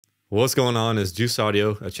What's going on is Juice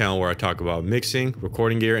Audio, a channel where I talk about mixing,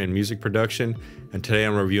 recording gear, and music production, and today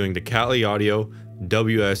I'm reviewing the Cali Audio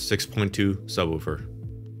WS-6.2 subwoofer.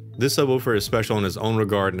 This subwoofer is special in its own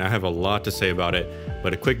regard and I have a lot to say about it,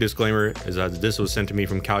 but a quick disclaimer is that this was sent to me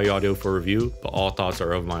from Cali Audio for review, but all thoughts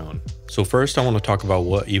are of my own. So first I want to talk about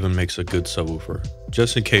what even makes a good subwoofer,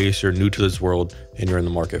 just in case you're new to this world and you're in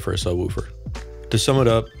the market for a subwoofer. To sum it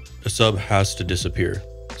up, a sub has to disappear.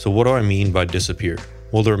 So what do I mean by disappear?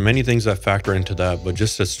 Well, there are many things that factor into that, but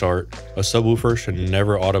just to start, a subwoofer should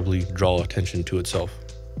never audibly draw attention to itself.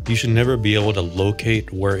 You should never be able to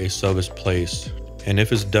locate where a sub is placed, and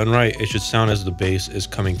if it's done right, it should sound as the bass is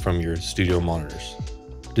coming from your studio monitors.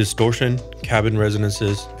 Distortion, cabin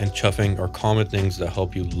resonances, and chuffing are common things that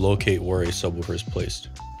help you locate where a subwoofer is placed.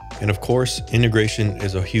 And of course, integration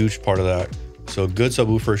is a huge part of that, so a good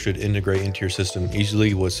subwoofer should integrate into your system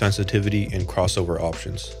easily with sensitivity and crossover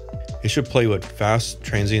options. It should play with fast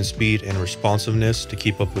transient speed and responsiveness to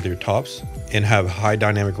keep up with your tops, and have high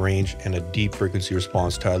dynamic range and a deep frequency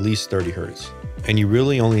response to at least 30 Hz. And you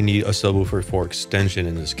really only need a subwoofer for extension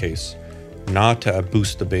in this case, not to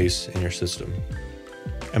boost the bass in your system.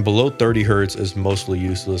 And below 30 Hz is mostly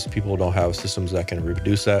useless. People don't have systems that can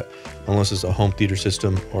reproduce that unless it's a home theater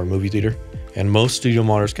system or a movie theater. And most studio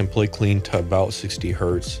monitors can play clean to about 60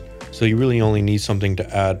 Hz. So you really only need something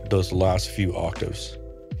to add those last few octaves.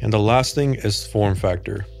 And the last thing is form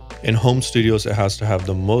factor. In home studios, it has to have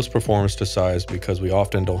the most performance to size because we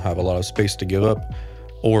often don't have a lot of space to give up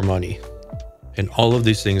or money. And all of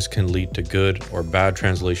these things can lead to good or bad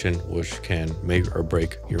translation, which can make or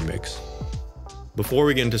break your mix. Before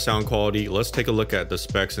we get into sound quality, let's take a look at the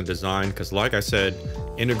specs and design, because like I said,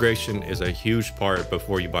 integration is a huge part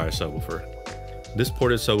before you buy a subwoofer. This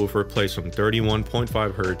ported subwoofer plays from 31.5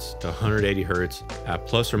 Hz to 180 Hz at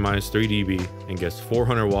plus or minus 3 dB and gets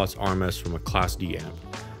 400 watts RMS from a Class D amp.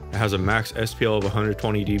 It has a max SPL of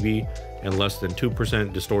 120 dB and less than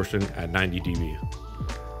 2% distortion at 90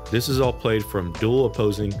 dB. This is all played from dual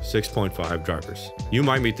opposing 6.5 drivers. You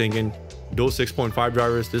might be thinking, dual 6.5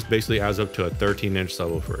 drivers, this basically adds up to a 13-inch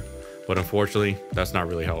subwoofer. But unfortunately, that's not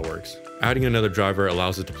really how it works. Adding another driver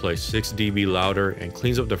allows it to play 6 dB louder and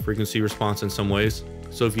cleans up the frequency response in some ways.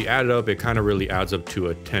 So if you add it up, it kind of really adds up to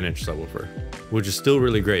a 10-inch subwoofer, which is still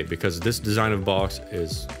really great because this design of box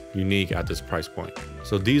is unique at this price point.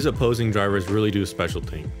 So these opposing drivers really do a special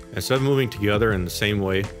thing. Instead of moving together in the same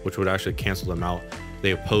way, which would actually cancel them out,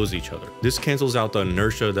 they oppose each other. This cancels out the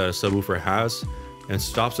inertia that a subwoofer has and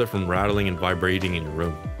stops it from rattling and vibrating in your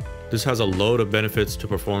room. This has a load of benefits to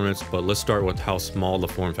performance, but let's start with how small the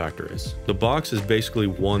form factor is. The box is basically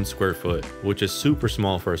 1 square foot, which is super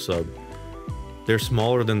small for a sub. They're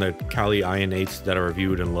smaller than the Cali IN8s that I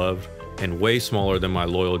reviewed and loved, and way smaller than my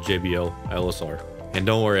loyal JBL LSR. And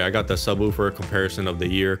don't worry, I got the subwoofer comparison of the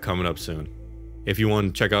year coming up soon. If you want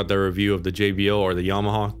to check out the review of the JBL or the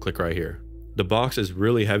Yamaha, click right here. The box is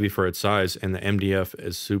really heavy for its size and the MDF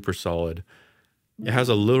is super solid. It has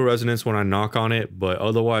a little resonance when I knock on it, but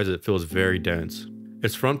otherwise it feels very dense.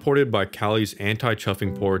 It's front ported by Cali's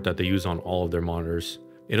anti-chuffing port that they use on all of their monitors.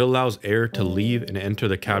 It allows air to leave and enter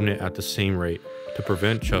the cabinet at the same rate to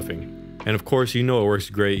prevent chuffing. And of course, you know it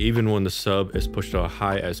works great even when the sub is pushed to a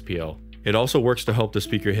high SPL. It also works to help the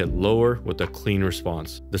speaker hit lower with a clean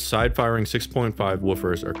response. The side-firing 6.5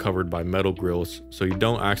 woofers are covered by metal grills, so you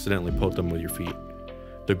don't accidentally poke them with your feet.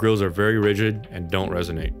 The grills are very rigid and don't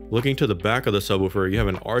resonate. Looking to the back of the subwoofer, you have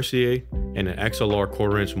an RCA and an XLR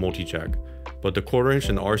 1/4 inch multi-jack, but the 1/4 inch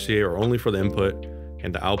and the RCA are only for the input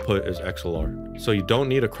and the output is XLR. So you don't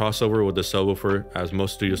need a crossover with the subwoofer as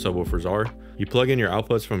most studio subwoofers are. You plug in your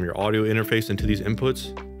outputs from your audio interface into these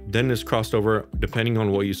inputs, then it's crossed over depending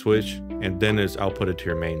on what you switch, and then it's outputted to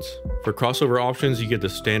your mains. For crossover options, you get the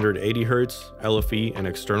standard 80 Hz, LFE, and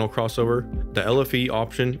external crossover. The LFE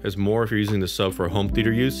option is more if you're using the sub for home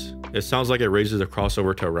theater use. It sounds like it raises the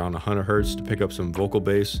crossover to around 100 Hz to pick up some vocal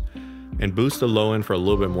bass, and boosts the low end for a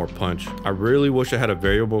little bit more punch. I really wish I had a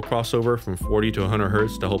variable crossover from 40 to 100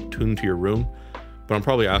 Hz to help tune to your room, but I'm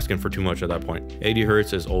probably asking for too much at that point. 80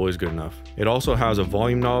 Hz is always good enough. It also has a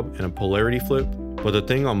volume knob and a polarity flip, but the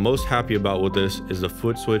thing I'm most happy about with this is the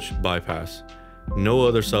foot switch bypass. No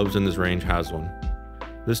other subs in this range has one.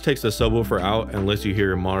 This takes the subwoofer out and lets you hear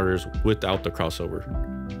your monitors without the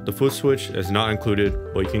crossover. The foot switch is not included,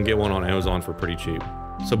 but you can get one on Amazon for pretty cheap.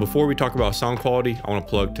 So before we talk about sound quality, I want to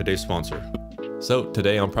plug today's sponsor. So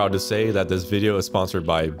today I'm proud to say that this video is sponsored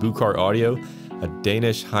by Bukar Audio, a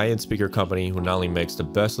Danish high-end speaker company who not only makes the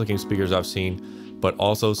best looking speakers I've seen, but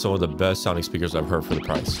also some of the best sounding speakers I've heard for the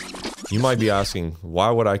price. You might be asking,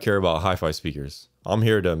 why would I care about hi-fi speakers? I'm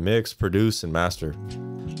here to mix, produce, and master.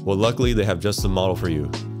 Well, luckily they have just the model for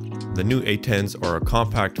you. The new A10s are a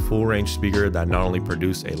compact full-range speaker that not only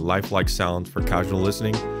produce a lifelike sound for casual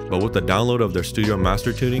listening, but with the download of their studio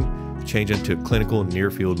master tuning, change into clinical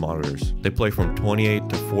near-field monitors. They play from 28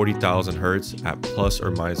 to 40,000 Hz at plus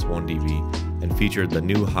or minus 1 dB and feature the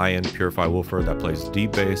new high-end Purify woofer that plays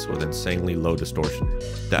deep bass with insanely low distortion.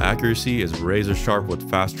 The accuracy is razor sharp with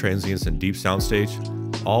fast transients and deep soundstage,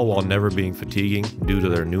 all while never being fatiguing due to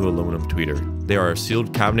their new aluminum tweeter. They are a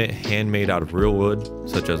sealed cabinet handmade out of real wood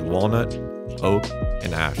such as walnut, oak,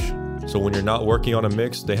 and ash. So when you're not working on a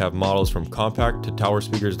mix, they have models from compact to tower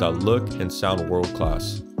speakers that look and sound world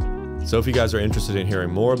class. So if you guys are interested in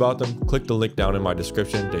hearing more about them, click the link down in my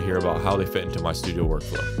description to hear about how they fit into my studio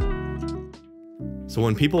workflow. So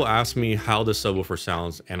when people ask me how the subwoofer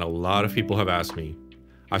sounds, and a lot of people have asked me,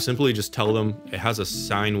 I simply just tell them it has a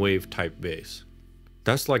sine wave type bass.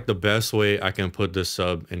 That's like the best way I can put this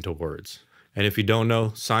sub into words. And if you don't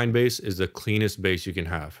know, sine bass is the cleanest bass you can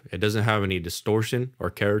have. It doesn't have any distortion or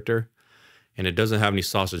character, and it doesn't have any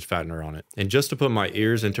sausage fattener on it. And just to put my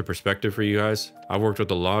ears into perspective for you guys, I've worked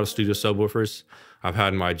with a lot of studio subwoofers. I've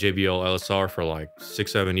had my JBL LSR for like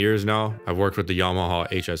 6-7 years now. I've worked with the Yamaha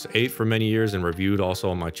HS8 for many years and reviewed also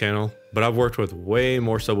on my channel. But I've worked with way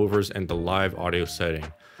more subwoofers in the live audio setting.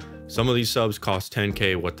 Some of these subs cost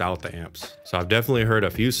 $10K without the amps. So I've definitely heard a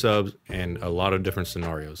few subs and a lot of different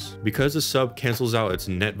scenarios. Because the sub cancels out its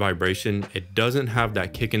net vibration, it doesn't have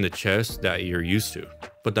that kick in the chest that you're used to.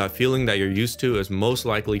 But that feeling that you're used to is most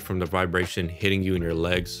likely from the vibration hitting you in your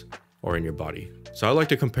legs or in your body. So I like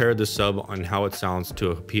to compare this sub on how it sounds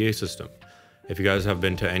to a PA system. If you guys have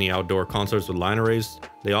been to any outdoor concerts with line arrays,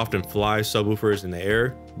 they often fly subwoofers in the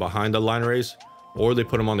air behind the line arrays, or they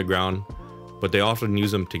put them on the ground, but they often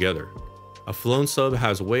use them together. A flown sub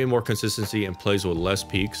has way more consistency and plays with less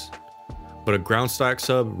peaks, but a ground stack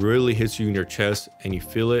sub really hits you in your chest and you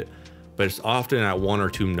feel it, but it's often at 1 or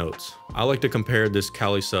 2 notes. I like to compare this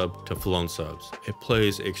Kali sub to flown subs. It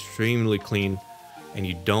plays extremely clean and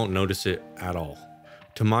you don't notice it at all.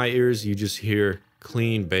 To my ears, you just hear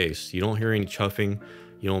clean bass. You don't hear any chuffing,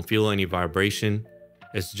 you don't feel any vibration.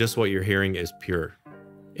 It's just what you're hearing is pure.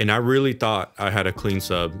 And I really thought I had a clean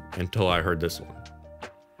sub until I heard this one.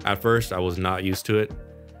 At first, I was not used to it,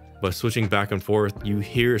 but switching back and forth, you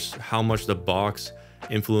hear how much the box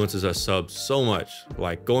influences a sub so much.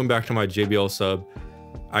 Like going back to my JBL sub,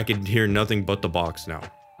 I could hear nothing but the box now.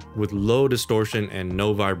 With low distortion and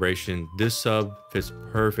no vibration, this sub fits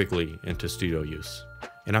perfectly into studio use.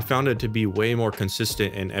 And I found it to be way more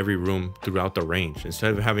consistent in every room throughout the range.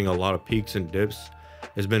 Instead of having a lot of peaks and dips,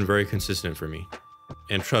 it's been very consistent for me.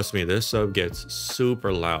 And trust me, this sub gets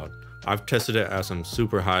super loud. I've tested it at some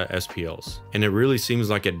super high SPLs, and it really seems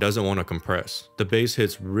like it doesn't want to compress. The bass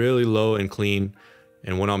hits really low and clean,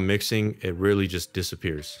 and when I'm mixing, it really just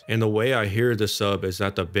disappears. And the way I hear the sub is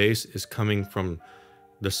that the bass is coming from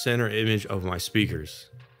the center image of my speakers.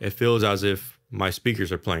 It feels as if my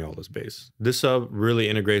speakers are playing all this bass. This sub really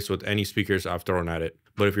integrates with any speakers I've thrown at it,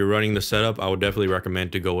 but if you're running the setup, I would definitely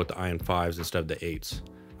recommend to go with the Ion 5s instead of the 8s.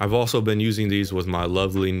 I've also been using these with my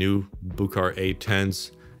lovely new Bucar A10s,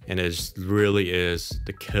 and it really is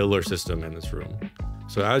the killer system in this room.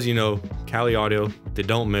 So as you know, Kali Audio, they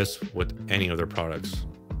don't mess with any of their products.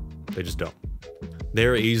 They just don't.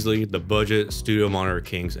 They're easily the budget studio monitor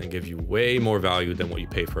kings and give you way more value than what you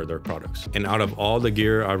pay for their products. And out of all the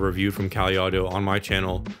gear I've reviewed from Kali Audio on my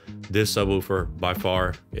channel, this subwoofer by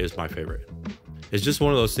far is my favorite. It's just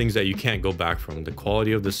one of those things that you can't go back from. The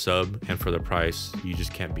quality of the sub, and for the price, you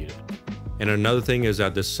just can't beat it. And another thing is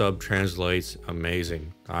that this sub translates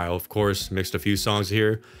amazing. I of course mixed a few songs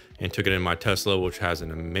here and took it in my Tesla, which has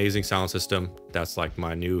an amazing sound system. That's like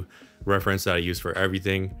my new reference that I use for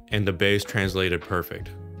everything, and the bass translated perfect.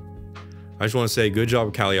 I just want to say good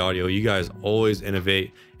job, Kali Audio. You guys always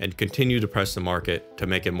innovate and continue to press the market to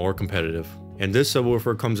make it more competitive. And this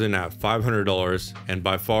subwoofer comes in at $500 and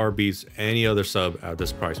by far beats any other sub at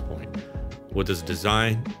this price point with its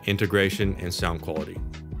design, integration, and sound quality.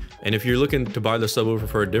 And if you're looking to buy the subwoofer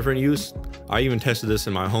for a different use, I even tested this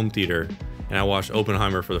in my home theater and I watched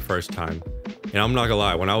Oppenheimer for the first time. And I'm not gonna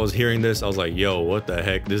lie, when I was hearing this, I was like, yo, what the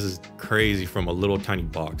heck? This is crazy from a little tiny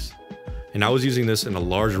box. And I was using this in a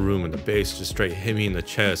large room and the bass just straight hit me in the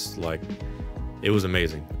chest. Like, it was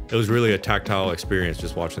amazing. It was really a tactile experience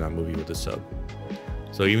just watching that movie with this sub.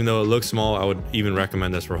 So even though it looks small, I would even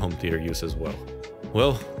recommend this for home theater use as well.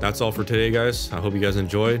 Well, that's all for today, guys. I hope you guys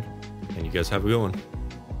enjoyed and you guys have a good one.